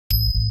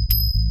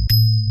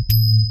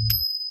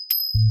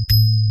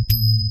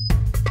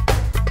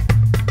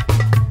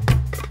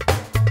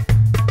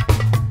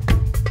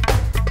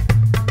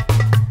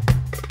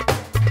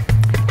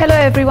Hello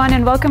everyone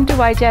and welcome to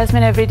White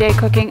Jasmine Everyday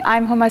Cooking.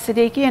 I'm Huma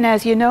Siddiqui, and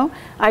as you know,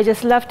 I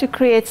just love to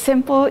create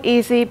simple,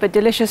 easy, but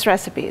delicious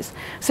recipes.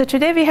 So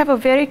today we have a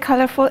very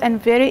colorful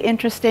and very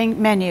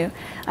interesting menu.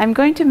 I'm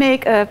going to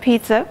make a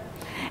pizza,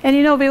 and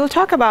we will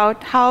talk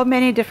about how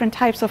many different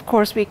types, of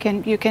course, you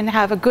can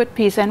have a good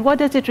pizza, and what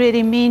does it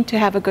really mean to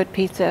have a good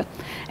pizza.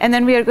 And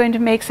then we are going to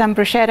make some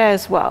bruschetta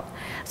as well.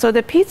 So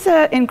the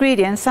pizza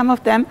ingredients, some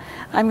of them,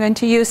 I'm going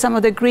to use some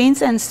of the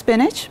greens and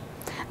spinach.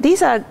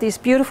 These are these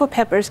beautiful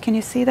peppers. Can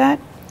you see that?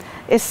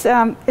 It's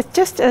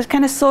just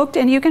kind of soaked,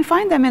 and you can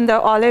find them in the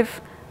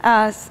olive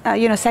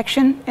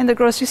section in the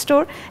grocery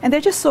store, and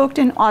they're just soaked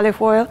in olive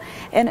oil,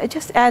 and it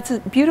just adds a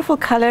beautiful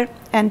color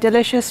and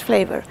delicious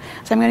flavor.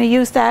 So I'm going to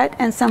use that,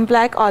 and some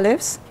black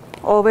olives,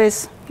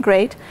 always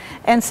great,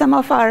 and some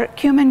of our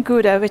cumin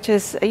Gouda, which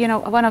is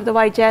one of the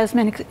White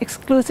Jasmine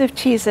exclusive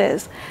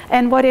cheeses.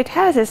 And what it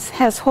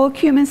has whole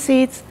cumin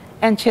seeds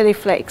and chili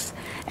flakes.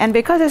 And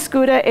because it's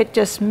Gouda, it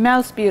just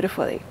melts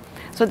beautifully.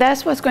 So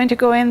that's what's going to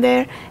go in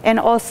there, and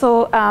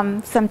also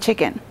some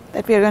chicken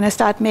that we're going to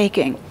start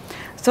making.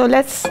 So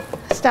let's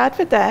start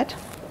with that.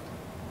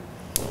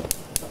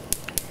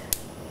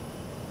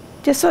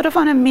 Just sort of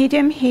on a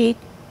medium heat,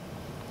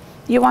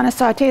 you want to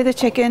saute the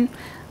chicken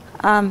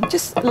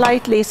just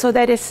lightly so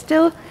that it's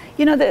still,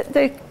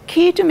 the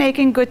key to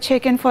making good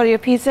chicken for your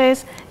pizza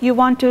is you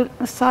want to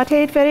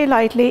saute it very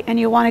lightly, and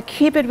you want to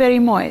keep it very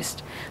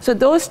moist. So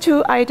those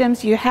two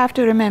items you have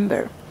to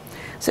remember.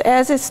 So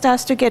as it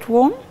starts to get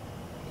warm,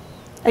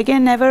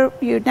 again,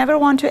 you never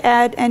want to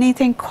add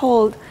anything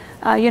cold,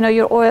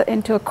 your oil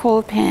into a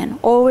cold pan.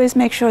 Always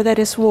make sure that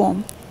it's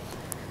warm.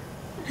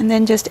 And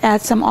then just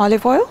add some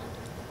olive oil.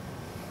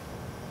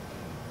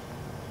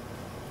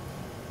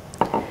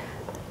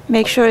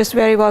 Make sure it's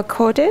very well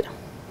coated.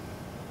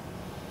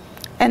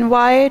 And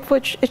why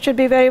it should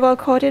be very well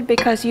coated?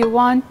 Because you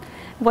want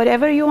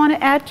whatever you want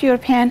to add to your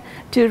pan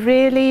to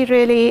really,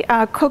 really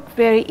cook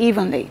very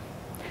evenly.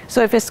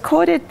 So if it's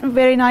coated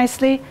very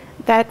nicely,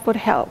 that would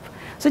help.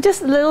 So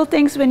just little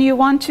things when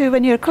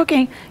you're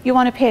cooking, you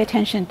want to pay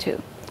attention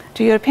to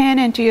your pan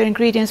and to your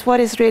ingredients, what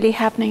is really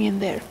happening in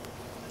there.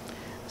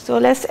 So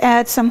let's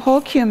add some whole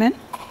cumin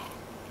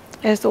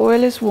as the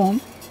oil is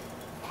warm,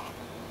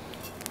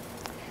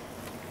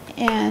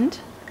 and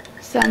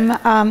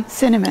some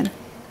cinnamon.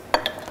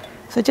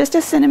 So just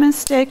a cinnamon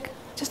stick,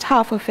 just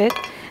half of it.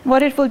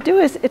 What it will do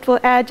is it will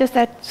add just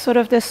that sort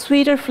of the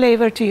sweeter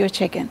flavor to your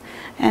chicken.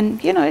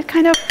 And it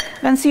kind of,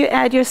 once you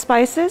add your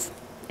spices,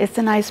 it's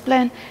a nice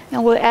blend.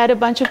 And we'll add a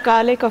bunch of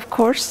garlic, of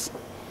course.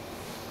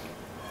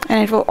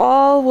 And it will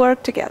all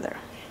work together.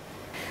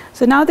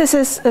 So now this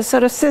is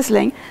sort of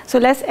sizzling. So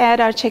let's add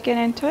our chicken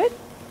into it.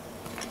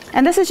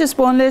 And this is just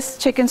boneless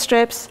chicken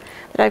strips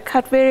that I've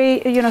cut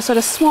very, sort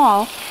of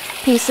small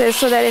pieces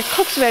so that it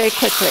cooks very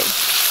quickly.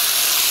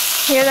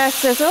 Hear that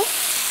sizzle?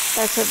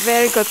 That's a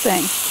very good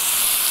thing.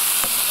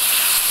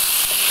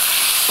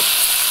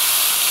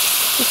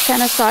 Just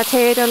kind of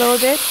saute it a little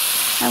bit,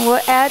 and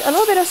we'll add a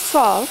little bit of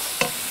salt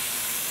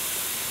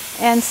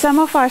and some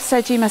of our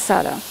saji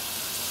masala.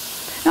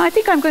 Now I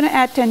think I'm going to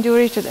add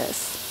tandoori to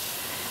this.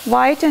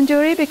 Why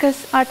tandoori?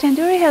 Because our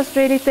tandoori has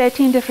really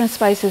 13 different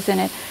spices in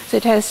it. So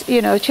it has,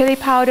 chili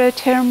powder,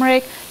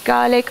 turmeric,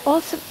 garlic,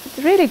 also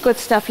really good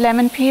stuff,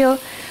 lemon peel.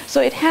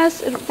 So it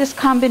has this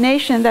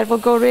combination that will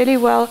go really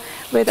well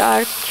with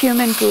our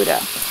cumin Gouda.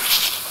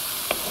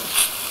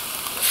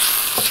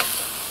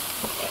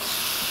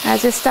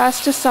 As it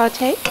starts to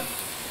saute,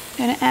 I'm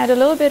going to add a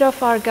little bit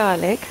of our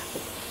garlic.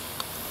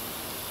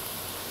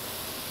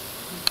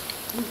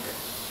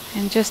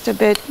 And just a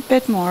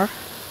bit more.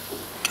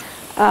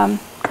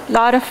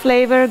 Lot of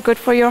flavor, good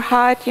for your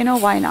heart,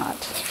 why not?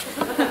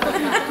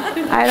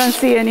 I don't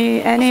see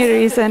any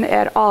reason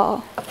at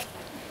all.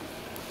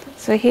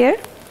 So here,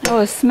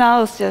 it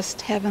smells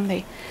just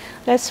heavenly.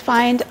 Let's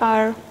find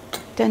our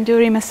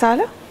tandoori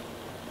masala.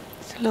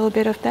 Just a little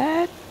bit of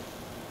that.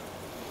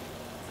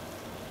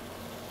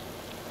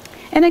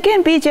 And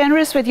again, be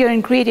generous with your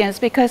ingredients,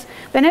 because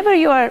whenever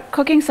you are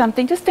cooking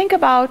something, just think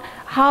about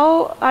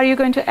how are you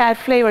going to add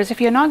flavors. If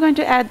you're not going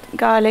to add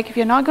garlic, if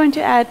you're not going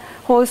to add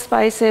whole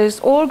spices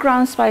or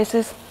ground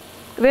spices,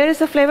 where is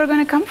the flavor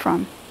going to come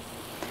from?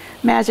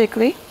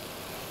 Magically.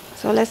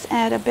 So let's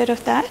add a bit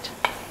of that.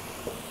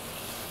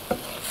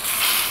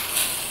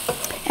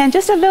 And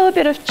just a little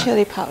bit of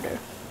chili powder.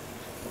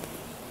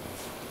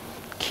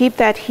 Keep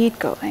that heat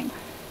going.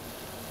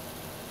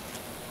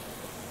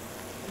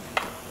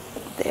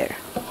 There.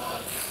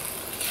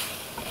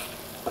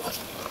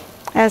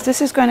 As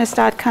this is going to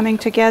start coming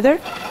together,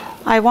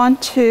 I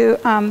want to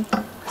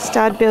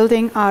start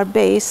building our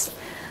base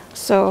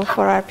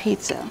for our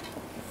pizza.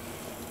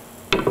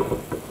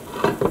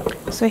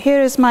 So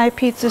here is my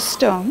pizza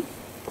stone.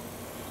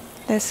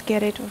 Let's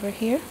get it over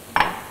here.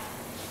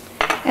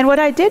 And what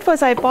I did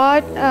was I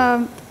bought,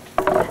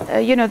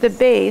 the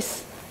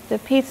base the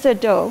pizza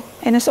dough,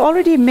 and it's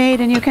already made,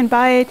 and you can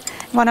buy it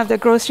in one of the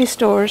grocery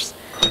stores.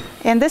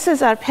 And this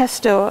is our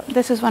pesto.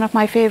 This is one of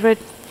my favorite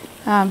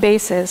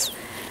bases.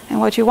 And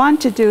what you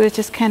want to do is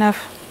just kind of,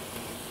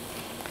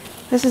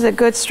 this is a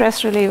good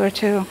stress reliever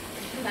too.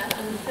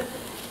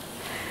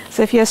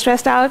 So if you're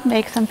stressed out,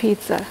 make some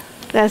pizza.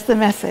 That's the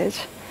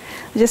message.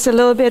 Just a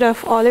little bit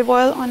of olive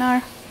oil on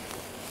our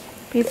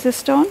pizza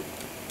stone.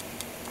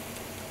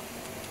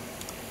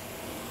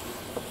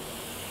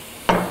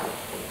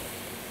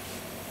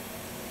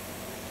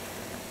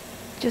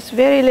 Just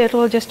very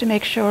little, just to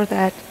make sure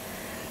that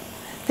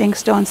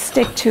things don't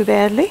stick too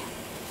badly.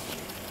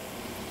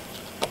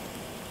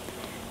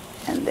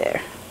 And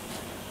there.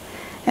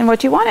 And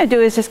what you want to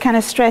do is just kind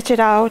of stretch it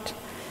out.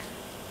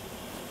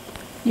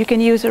 You can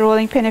use a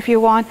rolling pin if you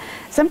want.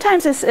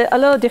 Sometimes it's a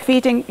little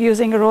defeating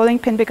using a rolling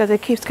pin because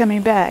it keeps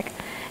coming back.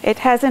 It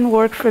hasn't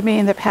worked for me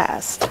in the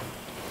past,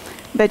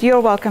 but you're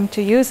welcome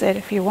to use it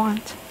if you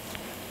want.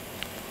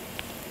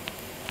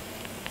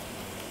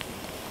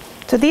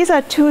 So these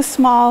are 2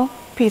 small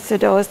pizza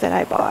doughs that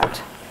I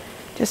bought.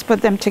 Just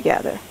put them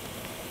together.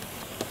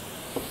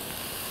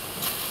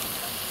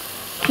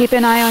 Keep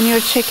an eye on your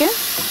chicken.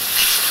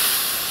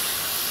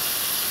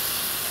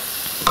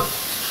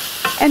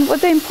 And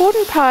what the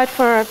important part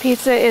for our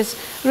pizza is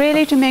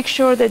really to make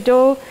sure the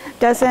dough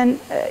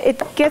doesn't, it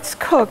gets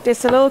cooked,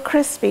 it's a little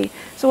crispy.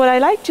 So what I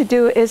like to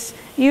do is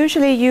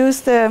usually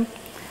use the,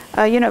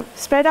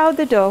 spread out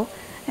the dough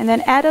and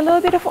then add a little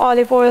bit of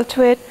olive oil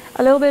to it,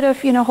 a little bit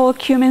of, whole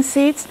cumin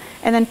seeds,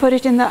 and then put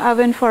it in the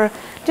oven for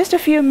just a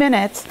few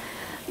minutes.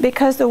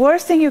 Because the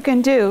worst thing you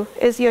can do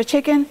is your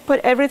chicken, put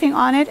everything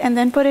on it and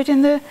then put it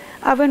in the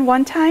oven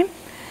one time.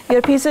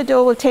 Your pizza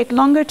dough will take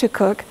longer to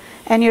cook,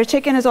 and your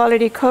chicken is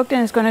already cooked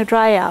and it's going to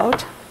dry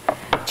out.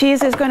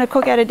 Cheese is going to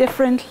cook at a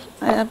different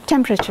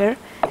temperature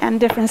and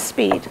different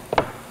speed.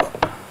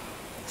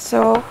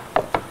 So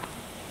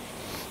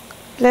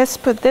let's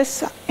put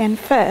this in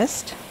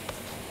first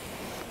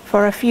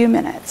for a few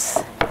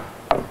minutes.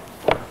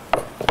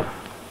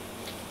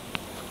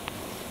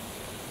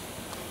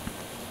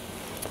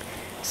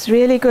 It's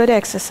really good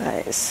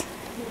exercise.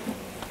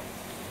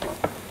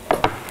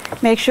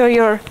 Make sure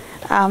your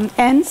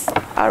ends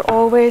are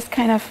always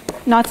kind of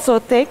not so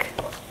thick.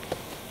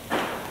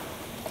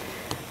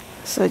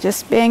 So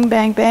just bang,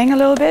 bang, bang a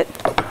little bit.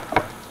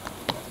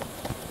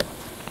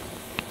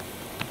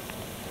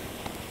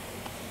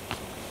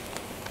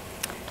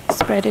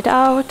 Spread it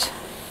out.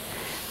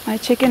 My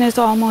chicken is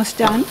almost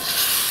done.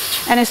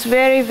 And it's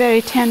very,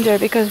 very tender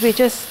because we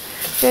just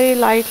very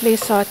lightly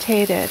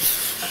sauteed it.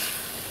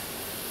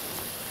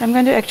 I'm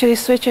going to actually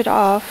switch it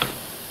off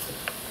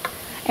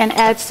and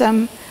add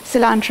some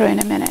cilantro in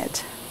a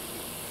minute.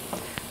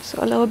 So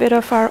a little bit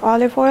of our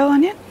olive oil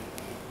on it.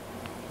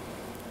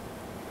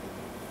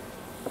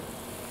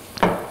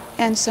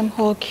 And some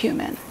whole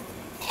cumin.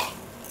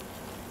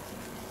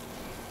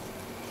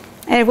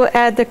 And it will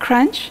add the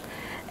crunch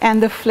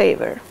and the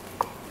flavor,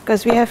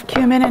 because we have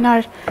cumin in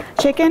our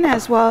chicken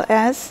as well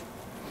as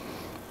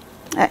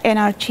in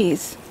our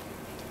cheese.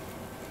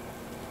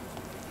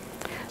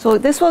 So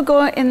this will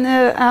go in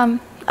the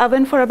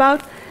oven for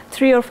about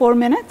 3 or 4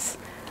 minutes.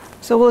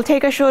 So we'll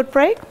take a short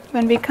break.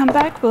 When we come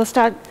back, we're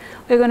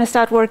going to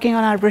start working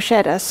on our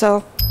bruschetta.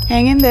 So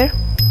hang in there.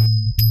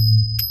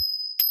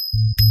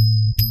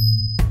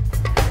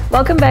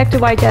 Welcome back to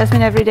White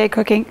Jasmine Everyday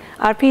Cooking.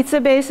 Our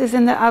pizza base is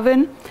in the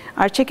oven.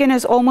 Our chicken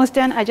is almost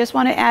done. I just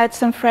want to add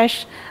some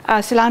fresh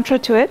cilantro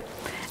to it.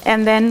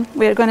 And then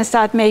we're going to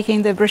start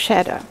making the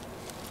bruschetta.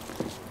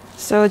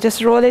 So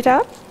just roll it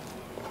up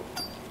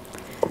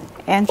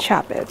and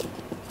chop it.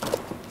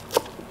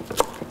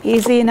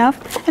 Easy enough.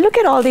 And look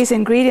at all these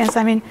ingredients.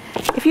 I mean,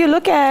 if you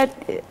look at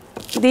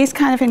these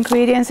kind of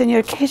ingredients in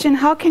your kitchen,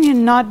 how can you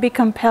not be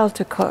compelled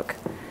to cook?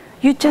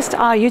 You just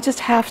are. You just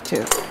have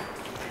to.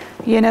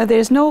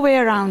 There's no way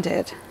around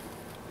it.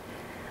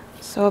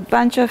 So a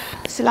bunch of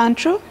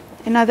cilantro,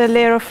 another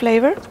layer of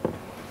flavor.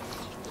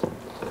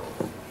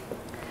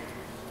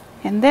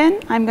 And then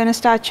I'm going to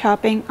start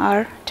chopping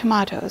our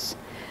tomatoes.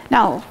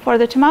 Now, for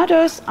the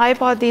tomatoes, I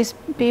bought these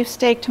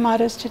beefsteak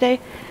tomatoes today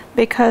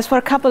because for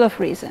a couple of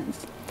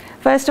reasons.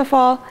 First of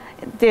all,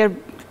 they're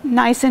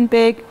nice and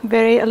big,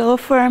 a little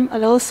firm, a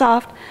little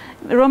soft.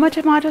 Roma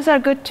tomatoes are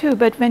good too,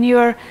 but when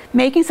you're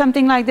making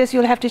something like this,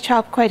 you'll have to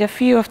chop quite a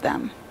few of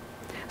them.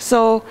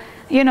 So,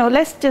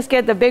 let's just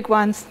get the big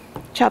ones,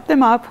 chop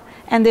them up,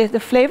 and the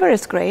flavor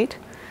is great.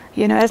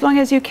 As long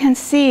as you can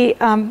see,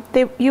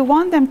 you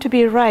want them to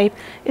be ripe,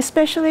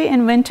 especially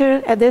in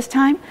winter at this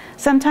time.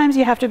 Sometimes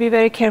you have to be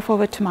very careful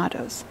with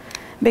tomatoes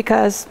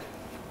because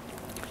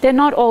they're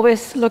not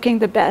always looking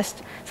the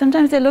best.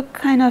 Sometimes they look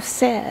kind of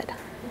sad,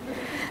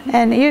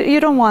 and you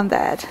don't want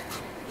that.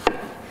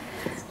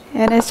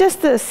 And it's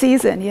just the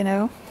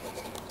season,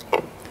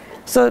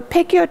 So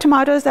pick your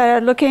tomatoes that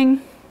are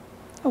looking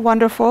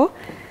wonderful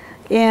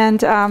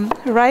and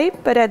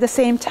ripe, but at the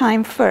same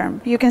time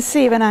firm. You can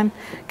see when I'm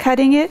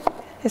cutting it,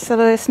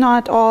 it's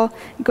not all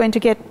going to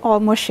get all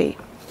mushy.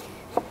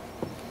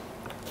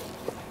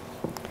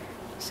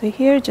 So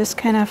here, just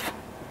kind of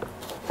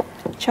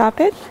chop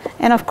it.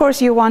 And of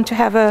course you want to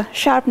have a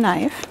sharp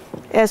knife,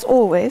 as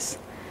always,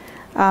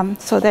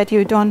 so that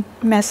you don't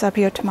mess up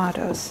your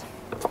tomatoes.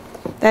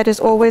 That is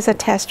always a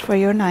test for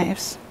your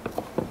knives.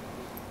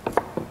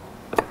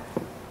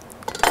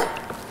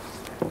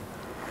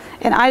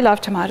 And I love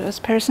tomatoes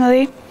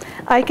personally.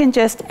 I can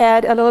just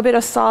add a little bit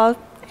of salt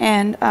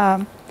and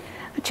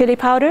chili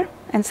powder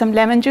and some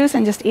lemon juice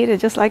and just eat it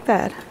just like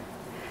that.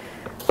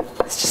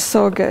 It's just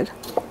so good.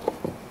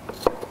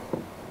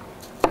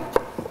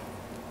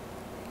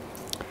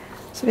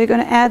 So we're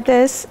going to add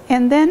this,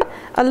 and then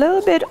a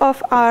little bit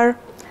of our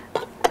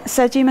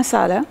saji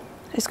masala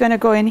is going to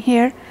go in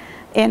here,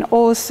 and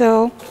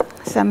also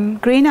some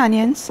green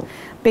onions,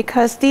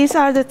 because these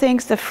are the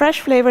things, the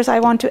fresh flavors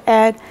I want to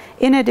add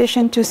in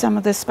addition to some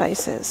of the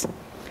spices.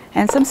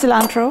 And some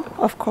cilantro,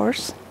 of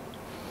course.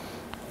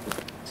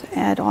 So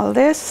add all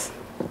this.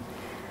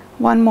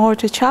 One more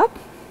to chop.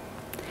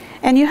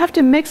 And you have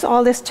to mix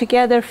all this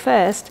together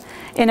first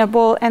in a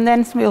bowl, and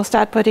then we'll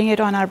start putting it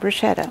on our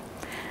bruschetta.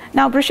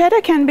 Now,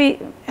 bruschetta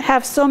can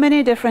have so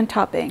many different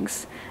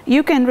toppings.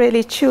 You can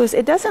really choose.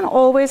 It doesn't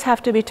always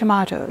have to be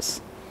tomatoes.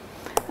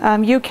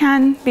 You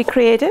can be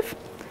creative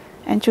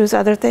and choose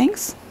other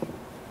things.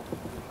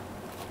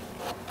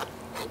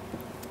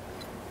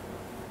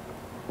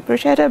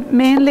 Bruschetta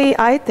mainly,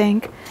 I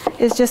think,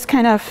 is just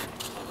kind of,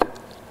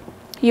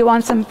 you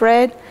want some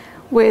bread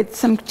with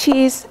some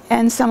cheese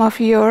and some of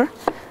your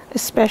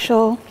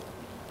special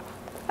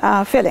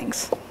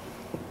fillings,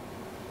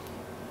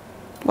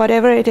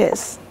 whatever it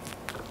is.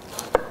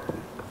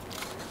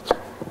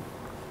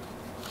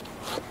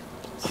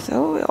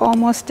 So we're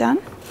almost done.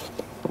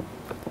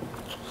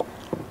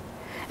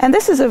 And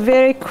this is a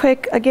very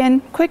quick,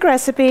 again, quick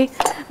recipe,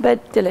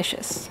 but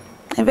delicious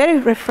and very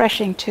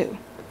refreshing too.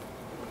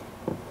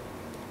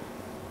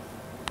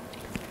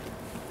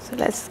 So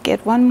let's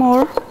get one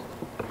more,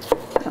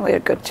 and we're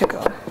good to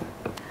go.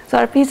 So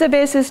our pizza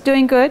base is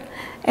doing good,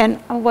 and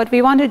what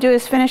we want to do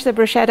is finish the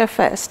bruschetta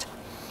first.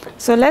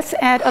 So let's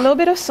add a little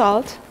bit of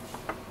salt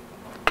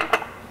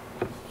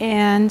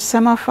and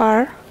some of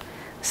our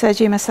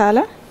saji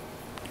masala.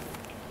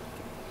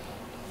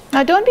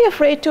 Now, don't be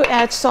afraid to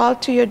add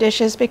salt to your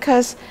dishes,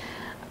 because,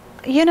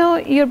 you know,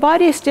 your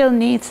body still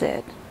needs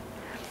it.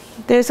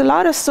 There's a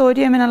lot of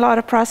sodium in a lot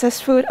of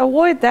processed food.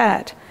 Avoid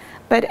that,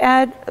 but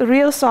add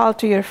real salt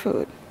to your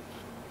food,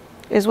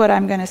 is what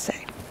I'm going to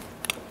say.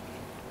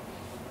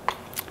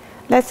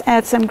 Let's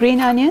add some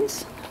green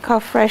onions. Look how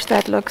fresh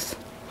that looks.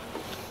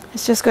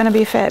 It's just going to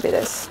be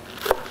fabulous.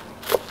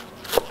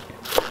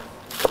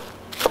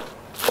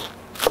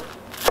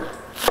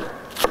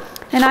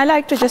 And I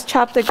like to just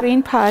chop the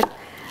green part,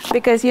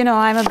 because, you know,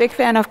 I'm a big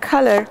fan of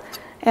color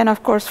and,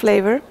 of course,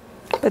 flavor.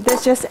 But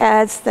this just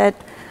adds that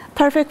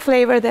perfect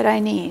flavor that I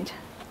need.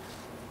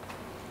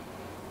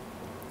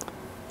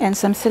 And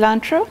some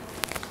cilantro.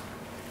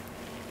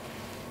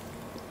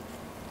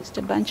 Just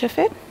a bunch of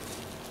it.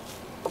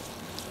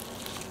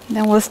 And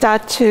then we'll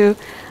start to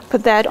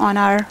put that on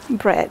our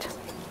bread.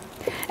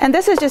 And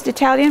this is just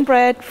Italian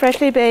bread,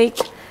 freshly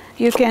baked.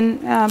 You can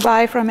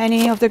buy from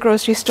any of the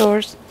grocery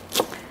stores.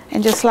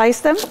 And just slice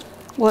them.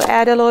 We'll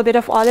add a little bit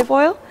of olive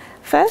oil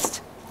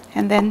first,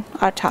 and then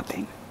our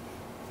topping.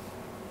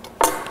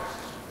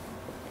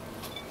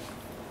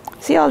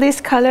 See all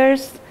these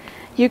colors?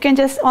 You can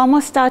just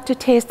almost start to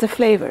taste the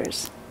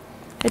flavors.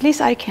 At least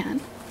I can.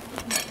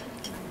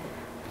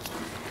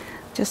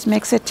 Just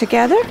mix it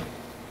together.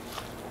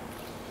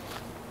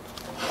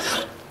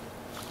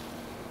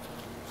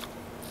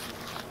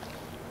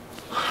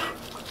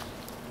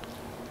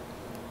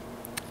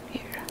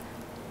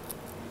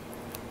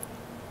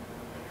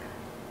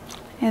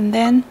 And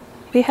then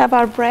we have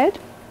our bread.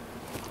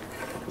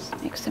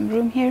 Let's make some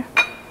room here.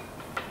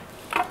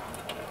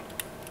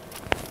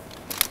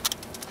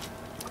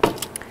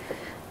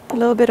 A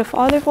little bit of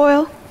olive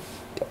oil.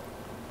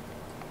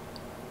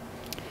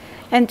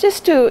 And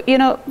just to, you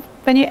know,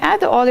 when you add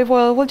the olive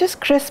oil, we'll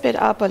just crisp it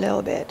up a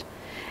little bit.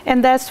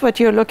 And that's what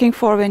you're looking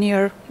for when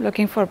you're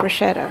looking for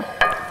bruschetta.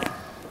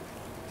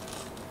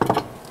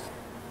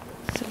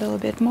 Just a little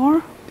bit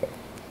more.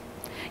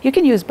 You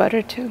can use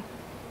butter too.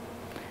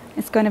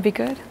 It's going to be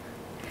good.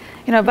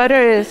 You know, butter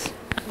is,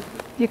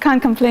 you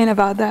can't complain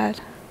about that.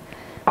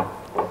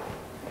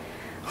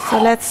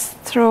 So let's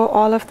throw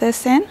all of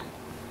this in.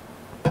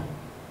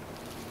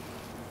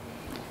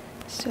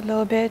 Just a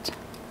little bit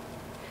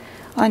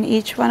on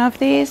each one of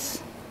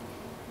these.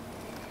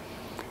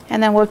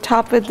 And then we'll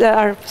top with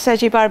our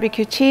Saji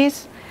barbecue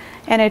cheese,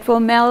 and it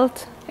will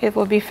melt. It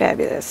will be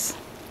fabulous.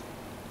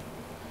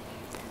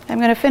 I'm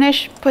going to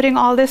finish putting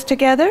all this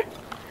together.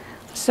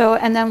 So,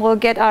 and then we'll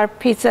get our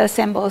pizza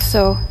assembled,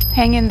 so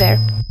hang in there.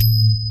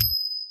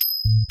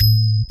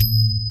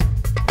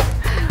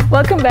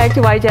 Welcome back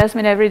to White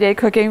Jasmine Everyday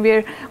Cooking.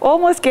 We're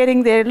almost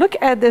getting there. Look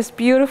at this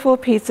beautiful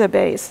pizza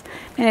base.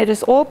 And it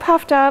is all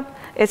puffed up.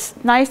 It's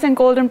nice and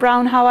golden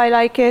brown, how I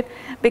like it,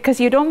 because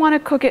you don't want to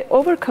cook it,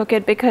 overcook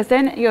it, because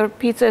then your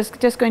pizza is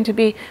just going to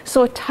be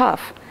so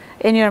tough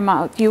in your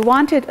mouth. You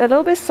want it a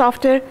little bit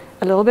softer,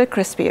 a little bit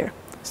crispier.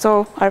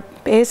 So our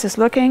base is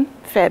looking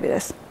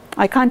fabulous.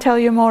 I can't tell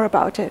you more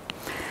about it.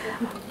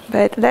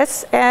 But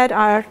let's add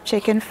our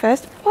chicken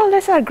first. Well,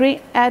 let's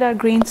add our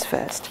greens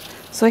first.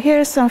 So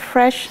here's some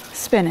fresh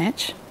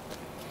spinach.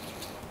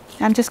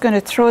 I'm just going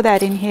to throw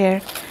that in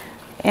here,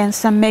 and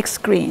some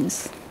mixed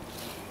greens.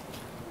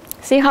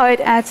 See how it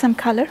adds some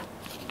color?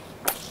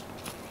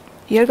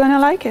 You're going to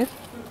like it.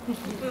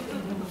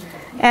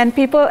 And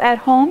people at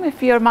home,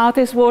 if your mouth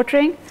is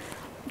watering,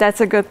 that's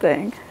a good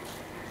thing.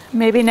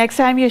 Maybe next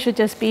time you should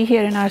just be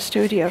here in our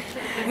studio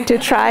to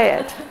try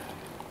it.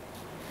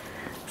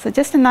 So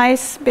just a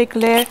nice big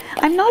layer.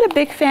 I'm not a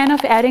big fan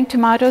of adding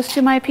tomatoes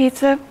to my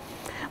pizza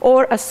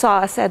or a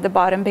sauce at the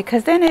bottom,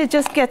 because then it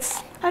just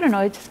gets, I don't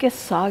know, it just gets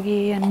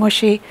soggy and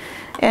mushy.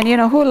 And you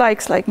know, who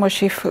likes like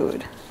mushy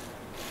food?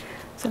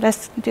 So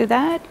let's do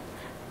that.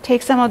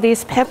 Take some of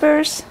these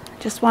peppers,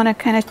 just want to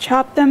kind of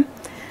chop them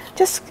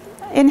just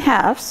in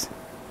halves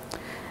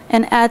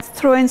and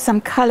throw in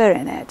some color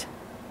in it.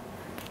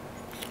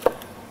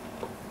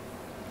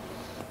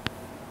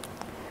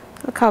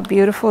 Look how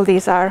beautiful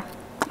these are.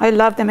 I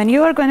love them, and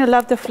you are going to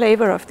love the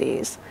flavor of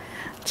these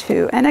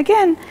too. And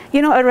again,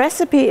 you know, a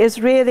recipe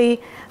is really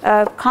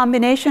a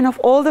combination of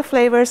all the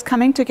flavors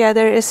coming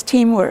together. Is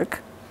teamwork.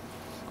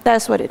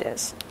 That's what it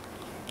is.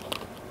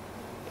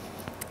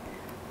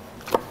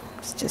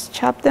 Let's just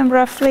chop them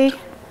roughly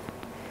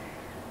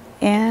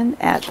and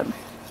add them.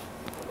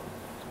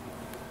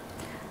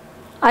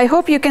 I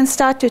hope you can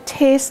start to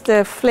taste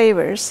the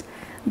flavors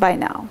by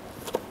now,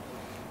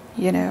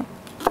 you know.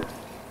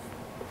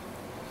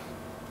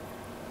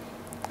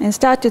 And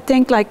start to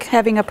think like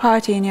having a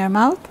party in your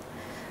mouth.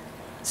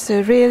 It's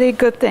a really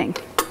good thing.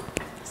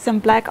 Some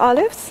black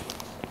olives.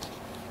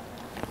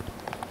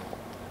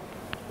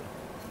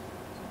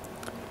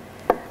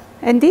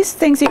 And these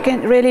things you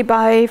can really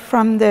buy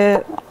from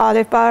the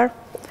Olive Bar.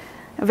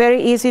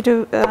 Very easy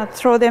to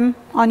throw them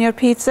on your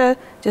pizza.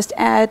 Just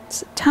add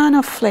a ton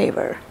of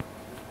flavor.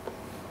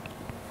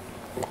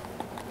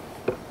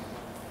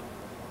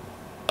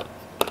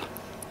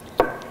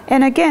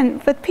 And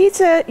again, with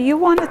pizza, you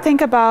want to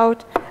think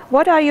about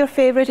what are your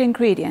favorite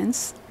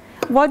ingredients,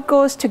 what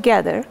goes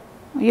together,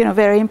 you know,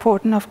 very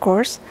important, of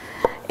course,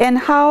 and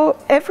how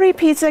every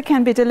pizza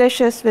can be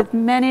delicious with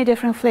many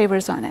different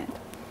flavors on it.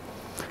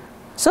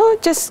 So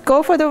just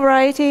go for the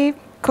variety,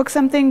 cook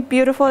something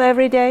beautiful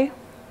every day.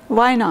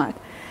 Why not?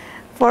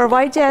 For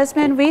White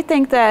Jasmine, we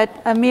think that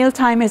a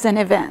mealtime is an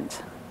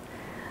event.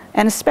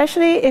 And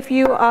especially if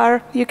you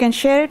can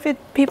share it with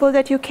people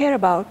that you care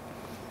about,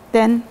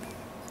 then,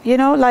 you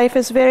know, life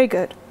is very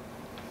good.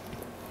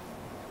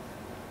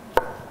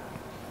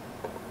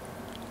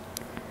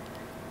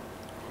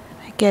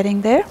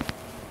 Getting there.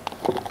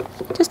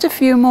 Just a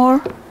few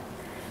more.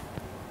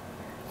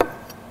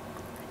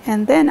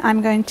 And then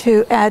I'm going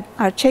to add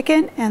our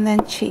chicken and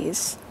then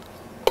cheese.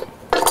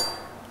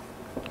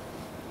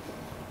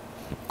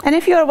 And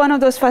if you're one of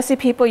those fussy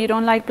people, you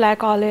don't like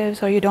black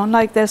olives or you don't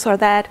like this or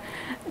that,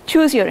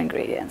 choose your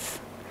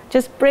ingredients.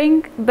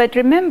 But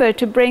remember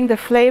to bring the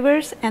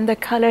flavors and the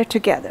color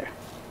together.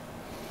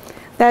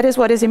 That is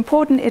what is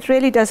important. It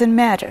really doesn't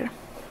matter.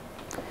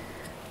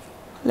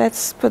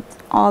 Let's put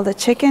all the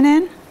chicken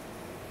in.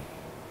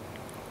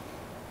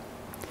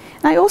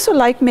 I also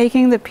like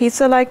making the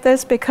pizza like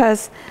this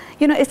because,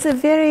 you know, it's a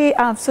very,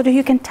 so that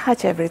you can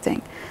touch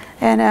everything.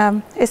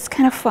 And it's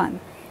kind of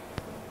fun.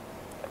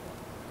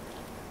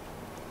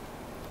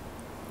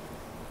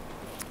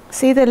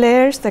 See the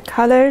layers, the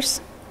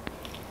colors,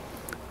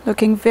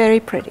 looking very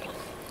pretty.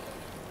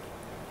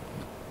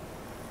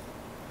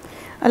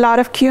 A lot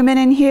of cumin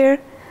in here.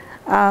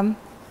 And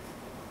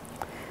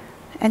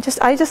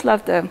I just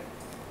love the,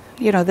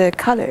 you know, the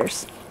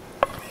colors.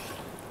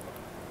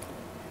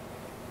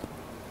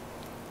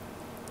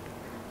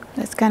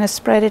 Let's kind of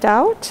spread it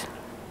out.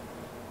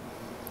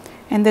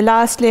 And the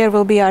last layer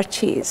will be our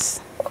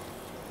cheese.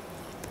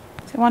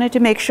 So I wanted to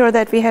make sure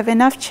that we have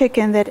enough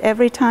chicken that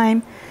every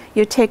time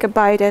you take a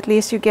bite, at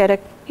least you get a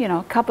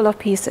couple of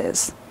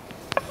pieces.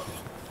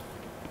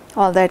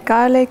 All that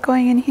garlic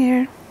going in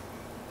here.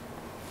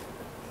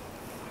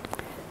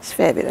 It's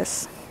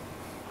fabulous.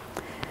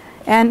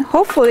 And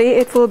hopefully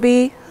it will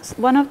be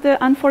one of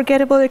the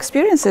unforgettable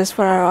experiences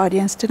for our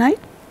audience tonight.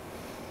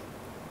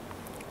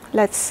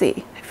 Let's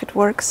see if it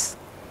works.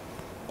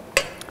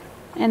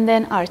 And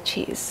then our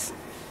cheese.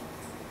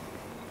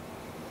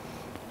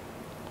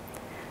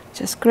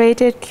 Just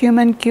grated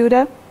cumin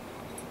Gouda.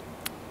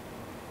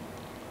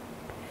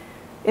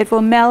 It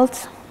will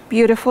melt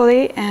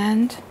beautifully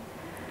and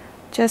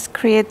just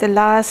create the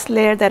last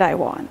layer that I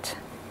want.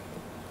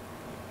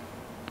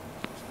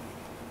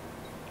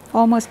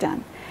 Almost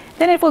done.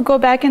 Then it will go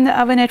back in the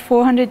oven at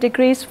 400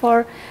 degrees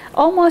for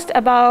almost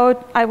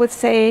about, I would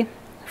say,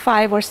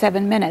 5 or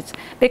 7 minutes.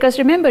 Because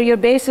remember, your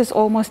base is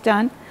almost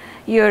done.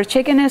 Your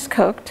chicken is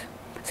cooked.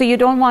 So you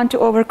don't want to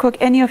overcook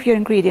any of your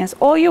ingredients.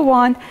 All you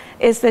want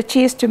is the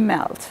cheese to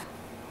melt.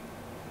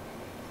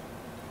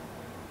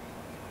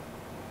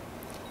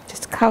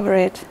 Just cover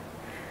it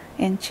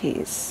in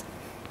cheese.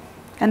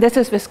 And this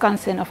is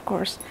Wisconsin, of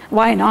course.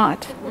 Why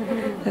not?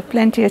 There's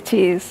plenty of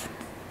cheese.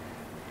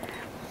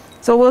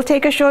 So we'll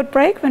take a short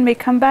break. When we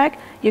come back,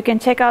 you can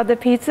check out the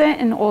pizza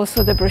and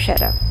also the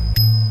bruschetta.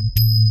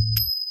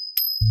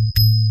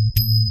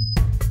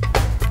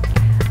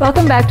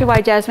 Welcome back to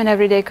White Jasmine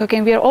Everyday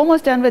Cooking. We are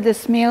almost done with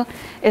this meal.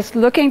 It's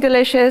looking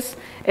delicious.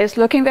 It's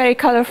looking very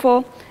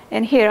colorful.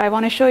 And here, I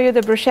want to show you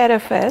the bruschetta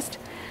first.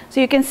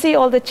 So you can see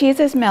all the cheese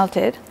is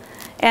melted.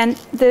 And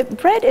the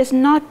bread is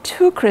not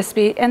too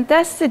crispy. And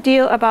that's the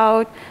deal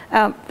about,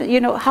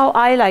 how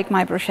I like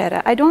my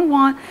bruschetta. I don't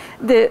want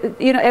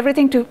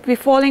everything to be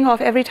falling off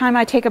every time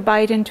I take a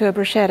bite into a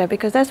bruschetta,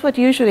 because that's what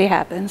usually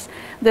happens.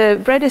 The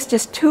bread is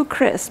just too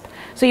crisp.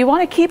 So you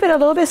want to keep it a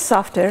little bit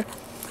softer.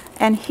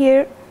 And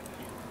here,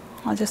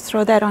 I'll just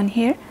throw that on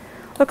here.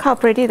 Look how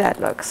pretty that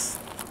looks.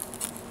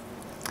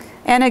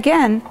 And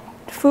again,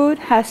 food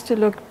has to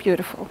look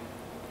beautiful.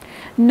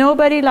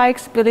 Nobody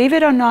likes, believe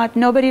it or not,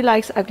 nobody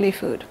likes ugly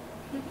food.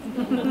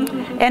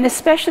 And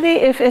especially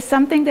if it's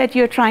something that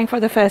you're trying for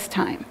the first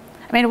time.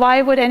 I mean,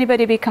 why would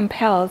anybody be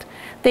compelled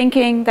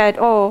thinking that,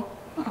 oh,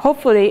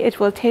 hopefully it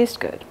will taste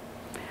good?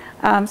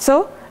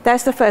 So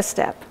that's the first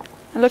step.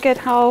 Look at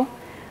how,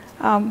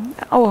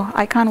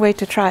 I can't wait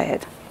to try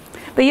it.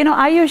 But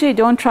I usually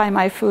don't try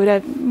my food.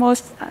 At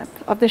most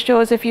of the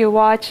shows, if you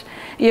watch,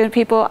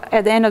 people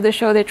at the end of the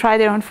show, they try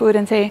their own food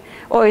and say,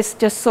 oh, it's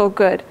just so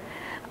good.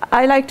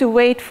 I like to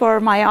wait for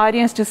my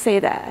audience to say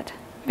that,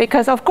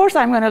 because of course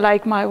I'm going to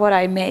like what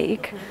I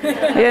make.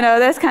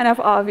 That's kind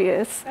of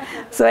obvious.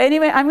 So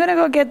anyway, I'm going to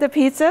go get the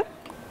pizza.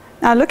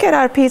 Now look at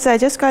our pizza. I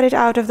just got it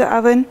out of the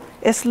oven.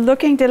 It's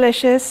looking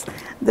delicious.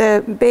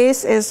 The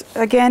base is,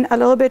 again, a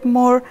little bit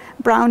more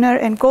browner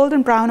and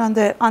golden brown on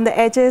the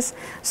edges.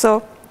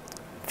 So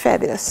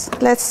fabulous.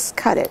 Let's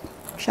cut it,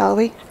 shall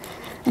we?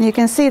 And you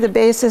can see the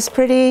base is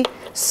pretty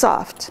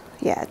soft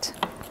yet.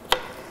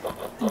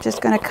 I'm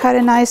just going to cut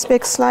a nice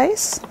big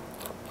slice.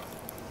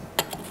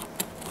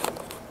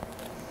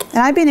 And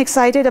I've been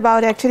excited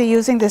about actually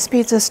using this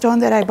pizza stone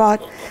that I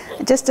bought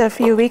just a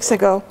few weeks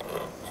ago.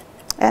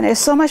 And it's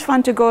so much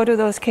fun to go to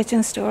those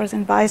kitchen stores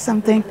and buy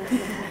something.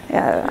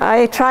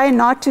 I try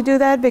not to do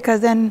that, because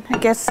then I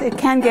guess it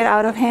can get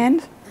out of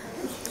hand.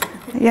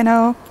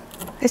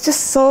 It's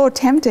just so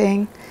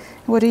tempting.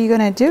 What are you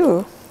going to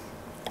do?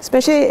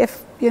 Especially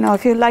if you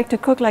like to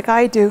cook like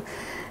I do,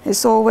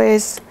 it's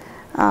always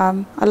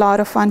a lot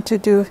of fun to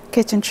do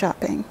kitchen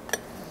shopping.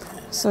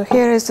 So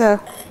here is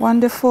a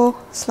wonderful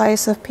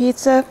slice of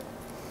pizza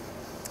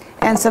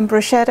and some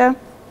bruschetta.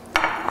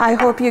 I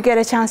hope you get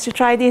a chance to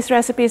try these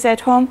recipes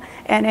at home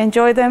and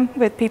enjoy them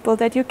with people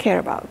that you care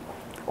about.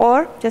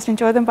 Or just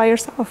enjoy them by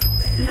yourself.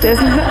 There's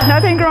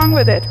nothing wrong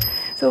with it.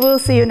 So we'll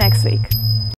see you next week.